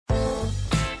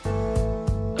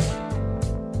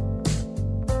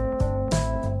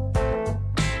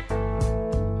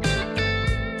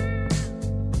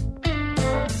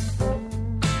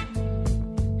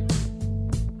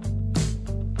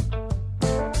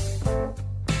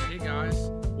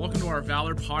our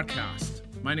Valor podcast.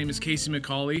 My name is Casey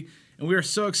McCauley, and we are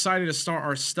so excited to start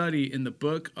our study in the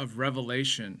book of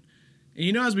Revelation.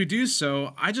 And as we do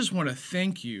so, I just want to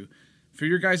thank you for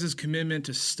your guys' commitment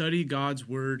to study God's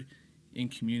Word in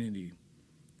community.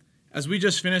 As we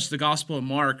just finished the Gospel of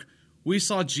Mark, we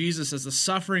saw Jesus as the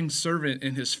suffering servant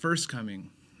in his first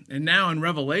coming. And now in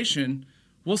Revelation,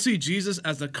 we'll see Jesus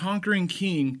as the conquering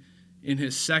king in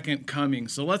his second coming.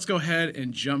 So let's go ahead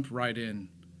and jump right in.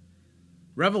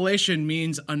 Revelation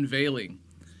means unveiling.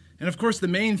 And of course, the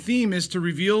main theme is to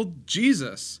reveal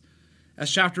Jesus.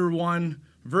 As chapter 1,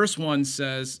 verse 1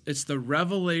 says, it's the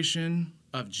revelation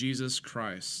of Jesus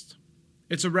Christ.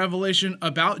 It's a revelation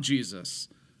about Jesus,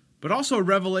 but also a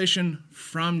revelation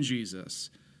from Jesus.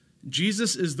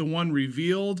 Jesus is the one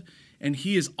revealed, and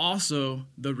he is also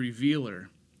the revealer.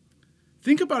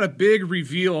 Think about a big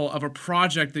reveal of a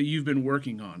project that you've been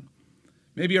working on.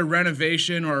 Maybe a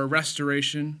renovation or a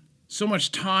restoration. So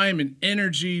much time and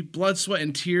energy, blood, sweat,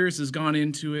 and tears has gone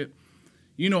into it.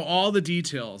 You know all the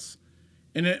details.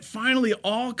 And it finally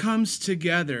all comes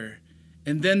together,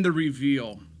 and then the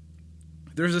reveal.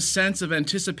 There's a sense of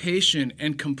anticipation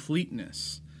and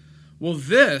completeness. Well,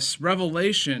 this,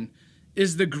 Revelation,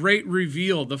 is the great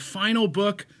reveal, the final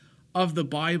book of the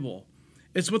Bible.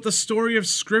 It's what the story of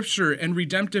Scripture and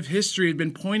redemptive history had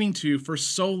been pointing to for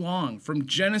so long, from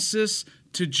Genesis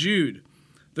to Jude.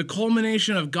 The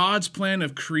culmination of God's plan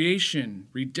of creation,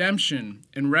 redemption,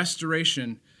 and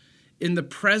restoration in the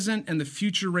present and the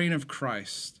future reign of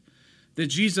Christ. That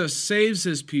Jesus saves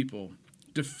his people,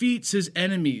 defeats his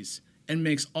enemies, and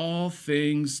makes all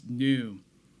things new.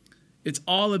 It's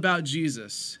all about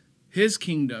Jesus, his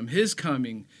kingdom, his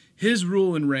coming, his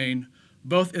rule and reign,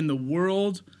 both in the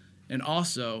world and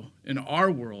also in our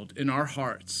world, in our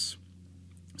hearts.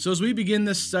 So as we begin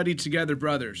this study together,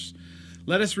 brothers,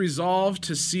 let us resolve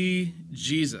to see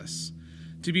Jesus,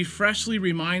 to be freshly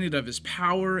reminded of his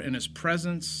power and his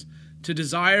presence, to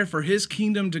desire for his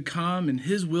kingdom to come and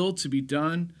his will to be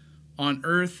done on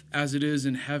earth as it is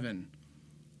in heaven.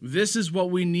 This is what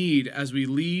we need as we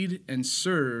lead and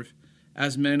serve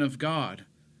as men of God,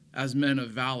 as men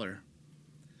of valor.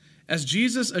 As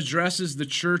Jesus addresses the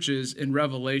churches in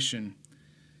Revelation,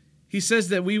 he says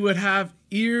that we would have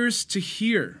ears to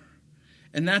hear.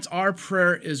 And that's our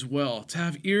prayer as well, to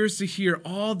have ears to hear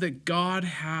all that God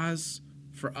has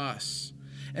for us.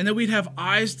 And that we'd have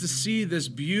eyes to see this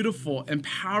beautiful and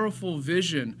powerful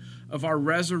vision of our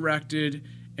resurrected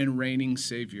and reigning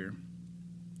Savior.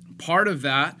 Part of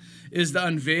that is the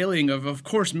unveiling of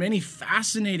course, many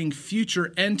fascinating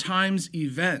future end times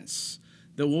events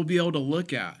that we'll be able to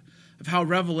look at, of how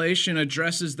Revelation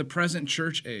addresses the present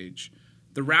church age,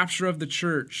 the rapture of the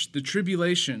church, the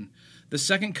tribulation, the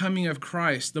second coming of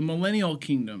Christ, the millennial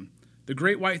kingdom, the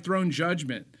great white throne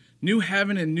judgment, new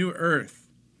heaven and new earth.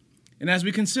 And as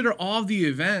we consider all of the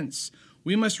events,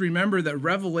 we must remember that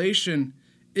Revelation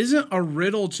isn't a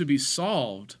riddle to be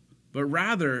solved, but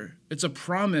rather it's a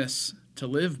promise to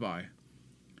live by.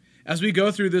 As we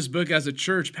go through this book as a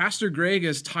church, Pastor Greg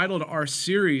has titled our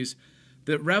series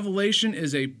that Revelation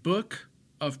is a book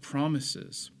of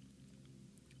promises.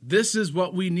 This is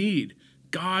what we need,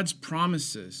 God's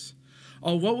promises.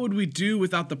 Oh, what would we do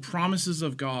without the promises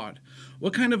of God?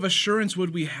 What kind of assurance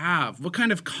would we have? What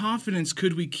kind of confidence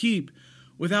could we keep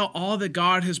without all that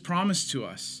God has promised to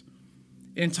us?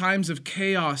 In times of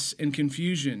chaos and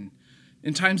confusion,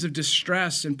 in times of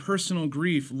distress and personal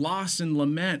grief, loss and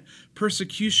lament,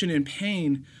 persecution and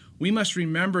pain, we must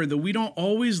remember that we don't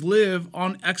always live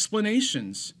on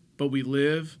explanations, but we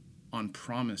live on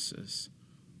promises.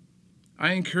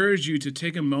 I encourage you to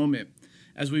take a moment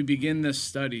as we begin this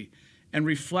study and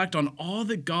reflect on all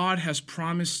that God has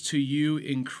promised to you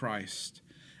in Christ.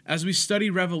 As we study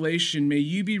Revelation, may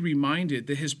you be reminded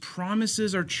that his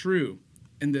promises are true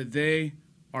and that they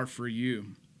are for you.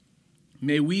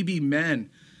 May we be men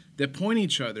that point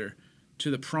each other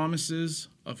to the promises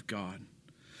of God.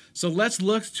 So let's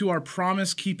look to our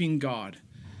promise-keeping God.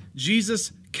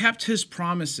 Jesus kept his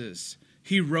promises.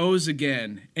 He rose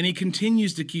again, and he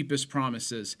continues to keep his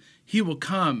promises. He will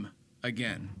come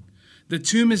again. The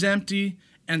tomb is empty,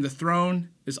 and the throne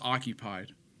is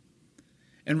occupied.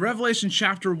 And Revelation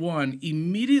chapter 1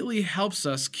 immediately helps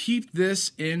us keep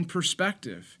this in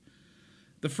perspective.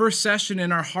 The first session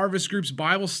in our Harvest Group's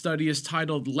Bible study is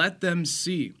titled, Let Them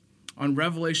See, on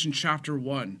Revelation chapter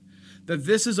 1. That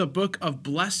this is a book of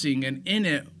blessing, and in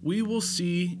it we will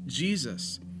see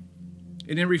Jesus.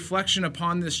 And in reflection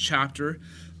upon this chapter,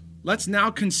 let's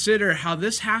now consider how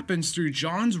this happens through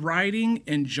John's writing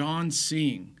and John's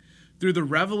seeing, through the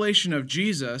revelation of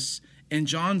Jesus and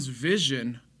John's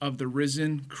vision of the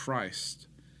risen Christ.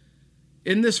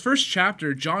 In this first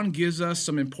chapter, John gives us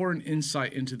some important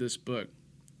insight into this book.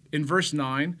 In verse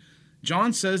 9,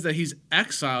 John says that he's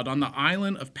exiled on the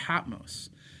island of Patmos.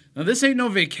 Now, this ain't no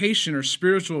vacation or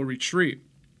spiritual retreat.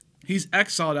 He's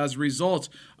exiled as a result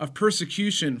of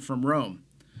persecution from Rome.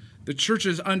 The church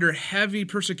is under heavy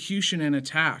persecution and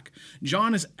attack.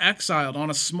 John is exiled on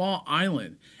a small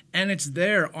island, and it's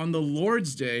there on the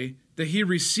Lord's Day that he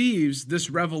receives this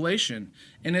revelation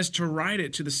and is to write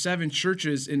it to the 7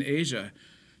 churches in Asia.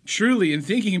 Truly, in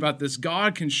thinking about this,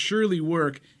 God can surely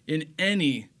work in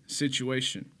any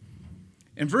situation.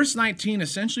 And verse 19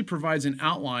 essentially provides an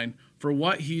outline for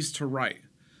what he's to write.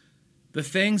 The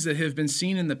things that have been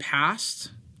seen in the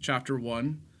past, chapter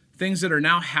 1, things that are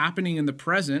now happening in the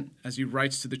present, as he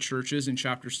writes to the churches in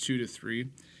chapters 2 to 3,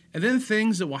 and then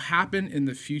things that will happen in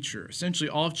the future, essentially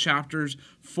all of chapters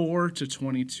 4 to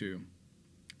 22.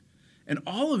 And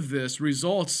all of this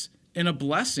results in a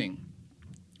blessing.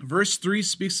 Verse 3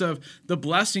 speaks of the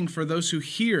blessing for those who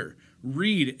hear,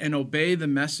 read, and obey the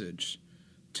message.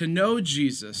 To know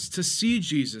Jesus, to see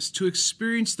Jesus, to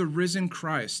experience the risen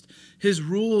Christ, his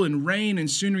rule and reign and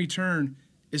soon return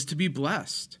is to be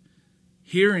blessed.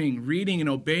 Hearing, reading, and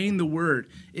obeying the word,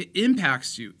 it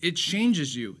impacts you, it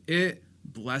changes you, it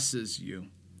blesses you.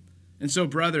 And so,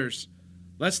 brothers,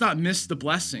 let's not miss the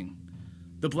blessing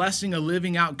of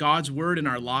living out God's word in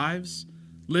our lives,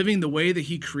 living the way that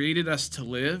he created us to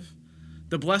live,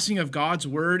 the blessing of God's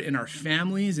word in our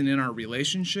families and in our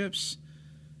relationships,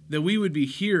 that we would be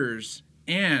hearers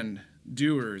and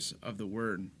doers of the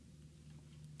word.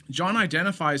 John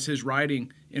identifies his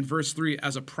writing in verse 3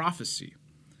 as a prophecy,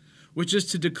 which is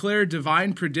to declare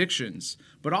divine predictions,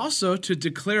 but also to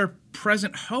declare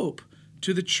present hope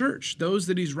to the church, those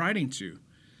that he's writing to.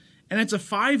 And it's a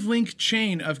 5-link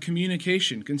chain of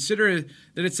communication. Consider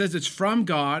that it says it's from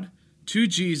God to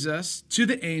Jesus, to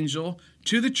the angel,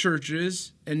 to the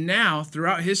churches, and now,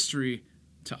 throughout history,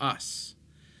 to us.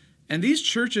 And these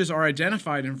churches are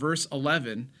identified in verse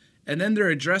 11, and then they're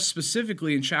addressed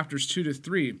specifically in chapters 2 to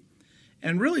 3.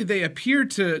 And really, they appear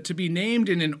to be named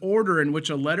in an order in which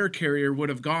a letter carrier would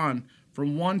have gone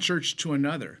from one church to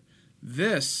another.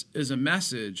 This is a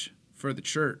message for the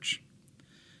church.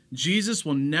 Jesus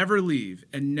will never leave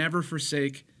and never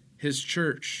forsake his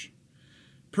church.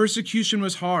 Persecution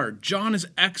was hard. John is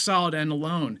exiled and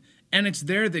alone, and it's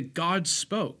there that God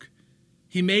spoke.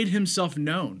 He made himself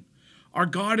known. Our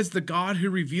God is the God who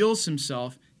reveals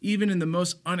himself even in the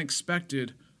most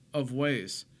unexpected of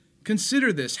ways.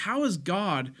 Consider this. How is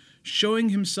God showing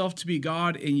himself to be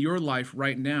God in your life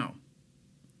right now?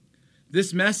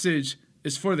 This message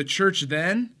is for the church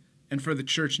then and for the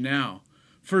church now.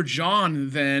 For John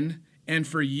then and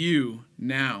for you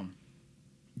now.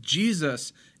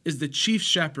 Jesus is the chief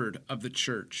shepherd of the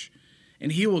church,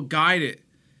 and he will guide it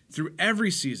through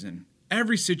every season,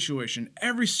 every situation,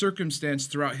 every circumstance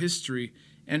throughout history,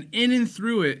 and in and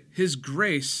through it, his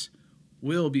grace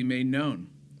will be made known.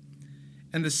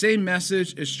 And the same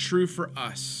message is true for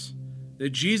us,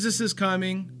 that Jesus is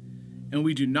coming, and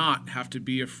we do not have to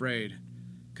be afraid.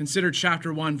 Consider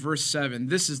chapter 1, verse 7.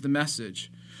 This is the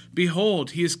message.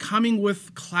 Behold, he is coming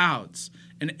with clouds,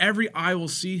 and every eye will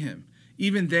see him,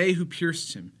 even they who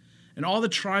pierced him. And all the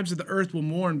tribes of the earth will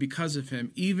mourn because of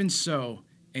him. Even so,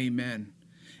 amen.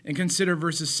 And consider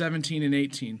verses 17 and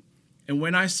 18. And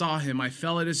when I saw him, I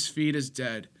fell at his feet as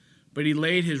dead. But he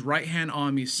laid his right hand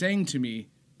on me, saying to me,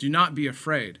 do not be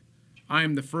afraid. I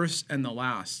am the first and the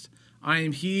last. I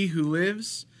am he who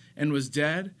lives and was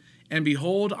dead. And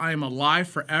behold, I am alive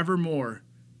forevermore.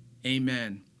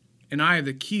 Amen. And I have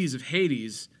the keys of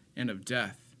Hades and of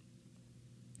death.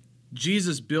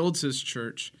 Jesus builds his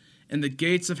church, and the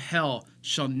gates of hell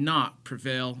shall not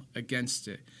prevail against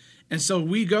it. And so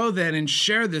we go then and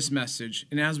share this message,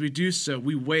 and as we do so,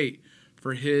 we wait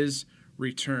for his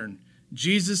return.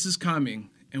 Jesus is coming,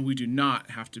 and we do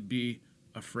not have to be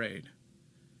afraid.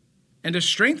 And to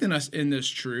strengthen us in this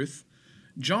truth,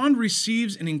 John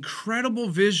receives an incredible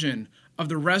vision of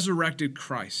the resurrected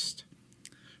Christ.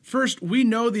 First, we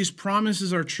know these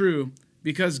promises are true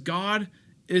because God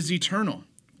is eternal.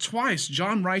 Twice,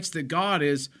 John writes that God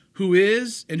is who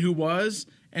is and who was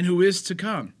and who is to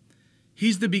come.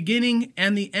 He's the beginning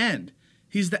and the end.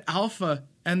 He's the Alpha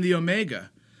and the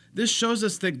Omega. This shows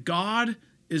us that God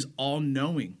is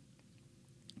all-knowing,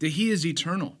 that he is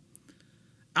eternal.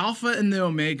 Alpha and the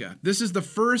Omega. This is the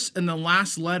first and the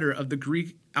last letter of the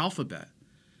Greek alphabet.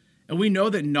 And we know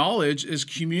that knowledge is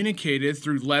communicated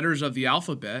through letters of the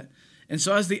alphabet. And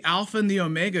so as the Alpha and the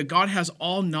Omega, God has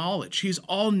all knowledge. He's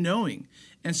all-knowing.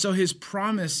 And so his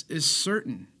promise is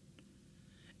certain.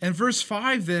 And verse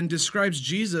 5 then describes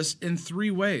Jesus in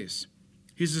 3 ways.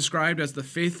 He's described as the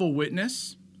faithful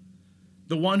witness,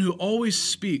 the one who always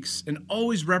speaks and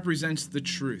always represents the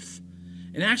truth.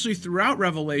 And actually, throughout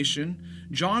Revelation,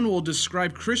 John will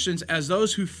describe Christians as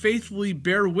those who faithfully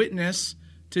bear witness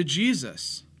to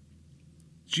Jesus.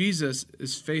 Jesus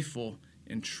is faithful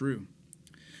and true.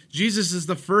 Jesus is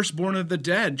the firstborn of the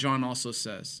dead, John also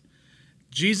says.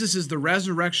 Jesus is the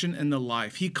resurrection and the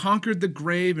life. He conquered the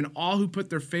grave, and all who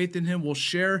put their faith in him will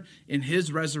share in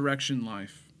his resurrection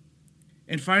life.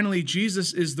 And finally,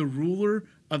 Jesus is the ruler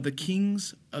of the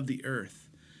kings of the earth.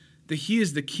 That he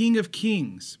is the King of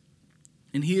kings,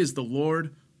 and he is the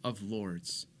Lord of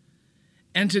lords.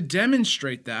 And to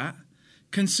demonstrate that,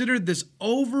 consider this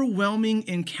overwhelming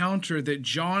encounter that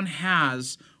John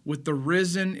has with the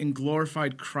risen and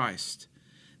glorified Christ.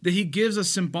 That he gives a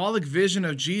symbolic vision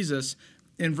of Jesus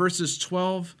in verses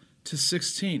 12 to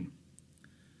 16.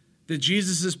 That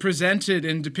Jesus is presented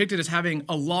and depicted as having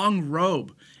a long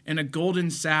robe and a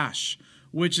golden sash,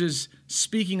 which is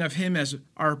speaking of him as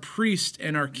our priest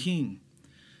and our king.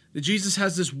 That Jesus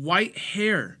has this white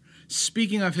hair,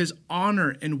 speaking of his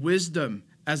honor and wisdom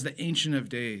as the Ancient of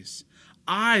Days.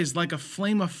 Eyes like a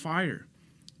flame of fire.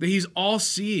 That he's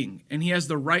all-seeing and he has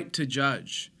the right to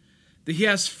judge. That he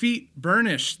has feet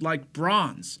burnished like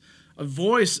bronze, a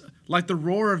voice like the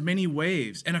roar of many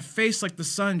waves, and a face like the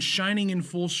sun shining in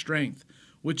full strength,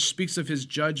 which speaks of his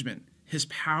judgment, his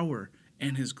power,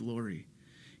 and his glory.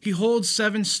 He holds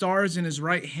 7 stars in his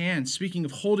right hand, speaking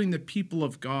of holding the people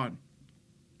of God.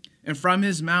 And from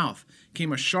his mouth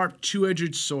came a sharp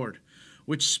 2-edged sword,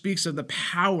 which speaks of the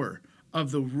power of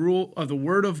the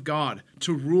word of God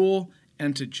to rule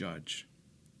and to judge.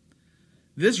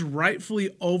 This rightfully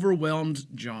overwhelmed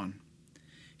John.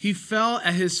 He fell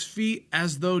at his feet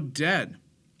as though dead.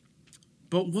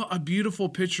 But what a beautiful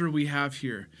picture we have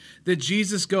here, that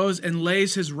Jesus goes and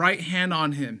lays his right hand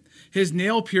on him, his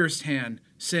nail-pierced hand,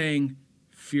 saying,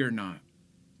 "Fear not."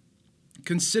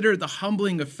 Consider the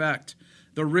humbling effect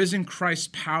the risen Christ's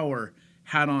power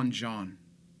had on John.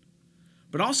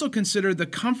 But also consider the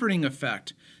comforting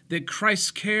effect that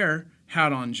Christ's care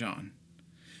had on John.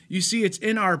 You see, it's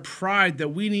in our pride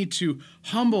that we need to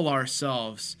humble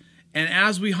ourselves. And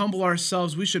as we humble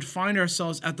ourselves, we should find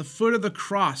ourselves at the foot of the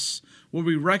cross where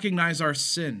we recognize our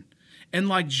sin. And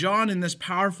like John in this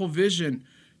powerful vision,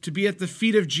 to be at the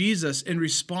feet of Jesus in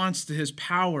response to his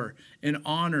power and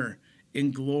honor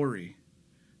and glory.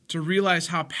 To realize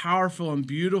how powerful and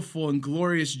beautiful and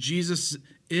glorious Jesus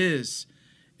is,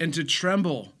 and to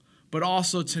tremble, but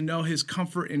also to know his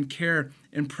comfort and care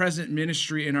and present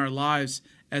ministry in our lives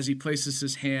as he places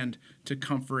his hand to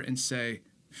comfort and say,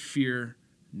 "Fear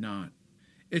not."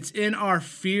 It's in our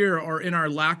fear or in our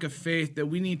lack of faith that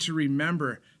we need to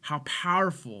remember how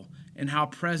powerful and how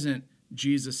present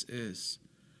Jesus is.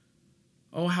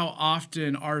 Oh, how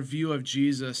often our view of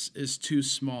Jesus is too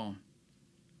small.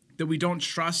 That we don't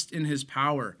trust in his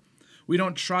power. We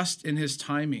don't trust in his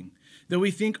timing. That we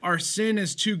think our sin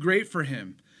is too great for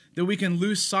him. That we can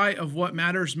lose sight of what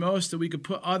matters most. That we could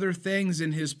put other things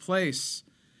in his place.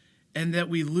 And that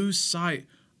we lose sight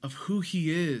of who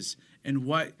he is and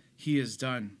what he has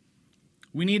done.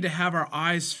 We need to have our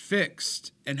eyes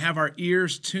fixed and have our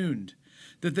ears tuned.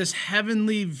 That this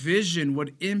heavenly vision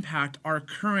would impact our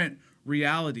current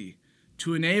reality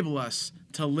to enable us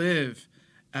to live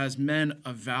as men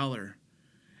of valor.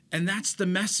 And that's the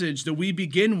message that we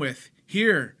begin with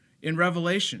here in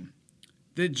Revelation,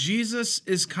 that Jesus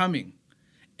is coming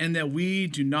and that we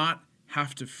do not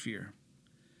have to fear.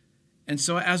 And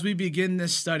so as we begin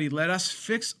this study, let us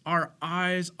fix our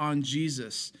eyes on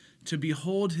Jesus to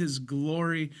behold his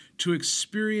glory, to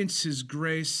experience his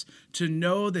grace, to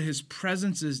know that his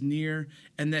presence is near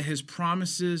and that his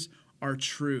promises are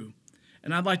true.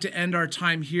 And I'd like to end our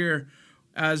time here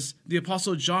as the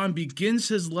Apostle John begins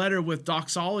his letter with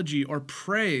doxology or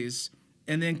praise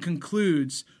and then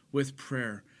concludes with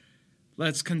prayer.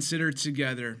 Let's consider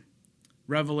together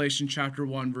Revelation chapter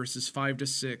 1, verses 5 to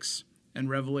 6, and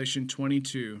Revelation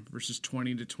 22, verses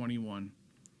 20 to 21.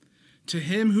 To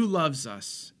him who loves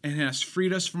us and has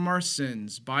freed us from our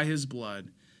sins by his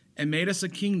blood and made us a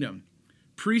kingdom,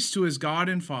 priests to his God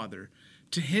and Father,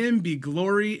 to him be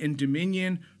glory and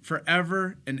dominion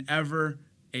forever and ever.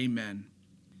 Amen.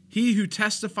 He who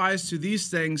testifies to these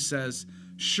things says,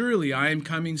 "Surely I am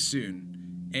coming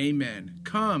soon." Amen.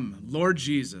 Come, Lord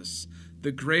Jesus.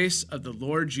 The grace of the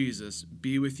Lord Jesus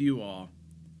be with you all.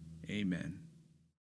 Amen.